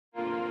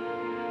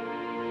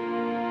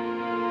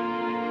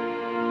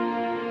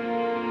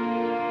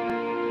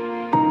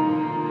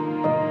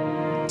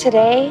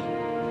Today,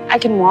 I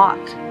can walk.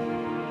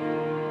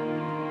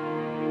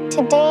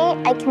 Today,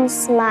 I can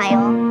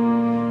smile.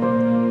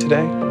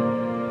 Today,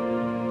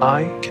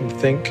 I can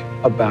think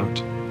about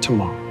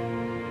tomorrow.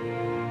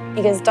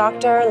 Because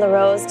Dr.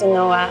 LaRose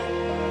DeNoa,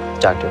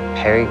 Dr.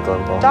 Perry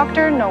Global,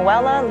 Dr.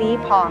 Noella Lee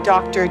Pong,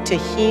 Dr.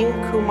 Tahir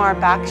Kumar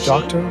Bakshi,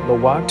 Dr.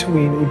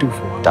 Lawatuin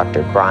Udufua,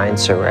 Dr. Brian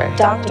Saray,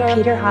 Dr.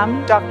 Peter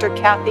Hum, Dr.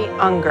 Kathy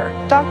Unger,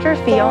 Dr.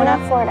 Fiona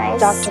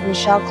Fordyce, Dr.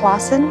 Michelle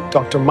Clausen,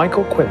 Dr.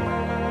 Michael Quinlan.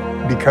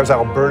 Because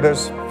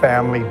Alberta's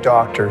family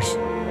doctors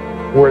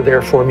were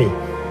there for me.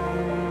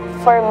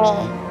 for me,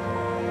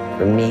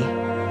 for me,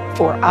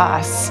 for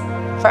us,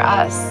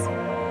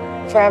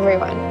 for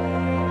everyone.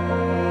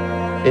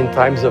 In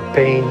times of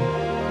pain,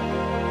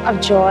 Of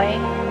joy,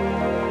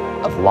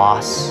 of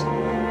loss,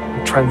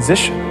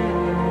 Transition.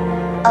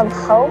 of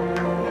hope,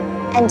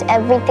 and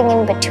everything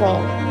in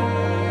between.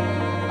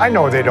 I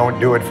know they don't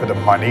do it for the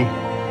money.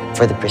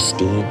 for the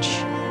prestige,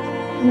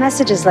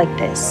 messages like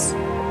this.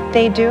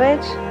 They do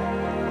it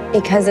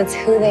Because it's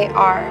who they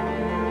are.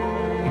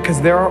 Because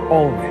there are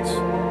always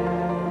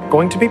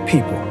going to be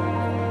people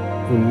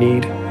who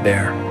need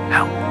their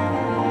help.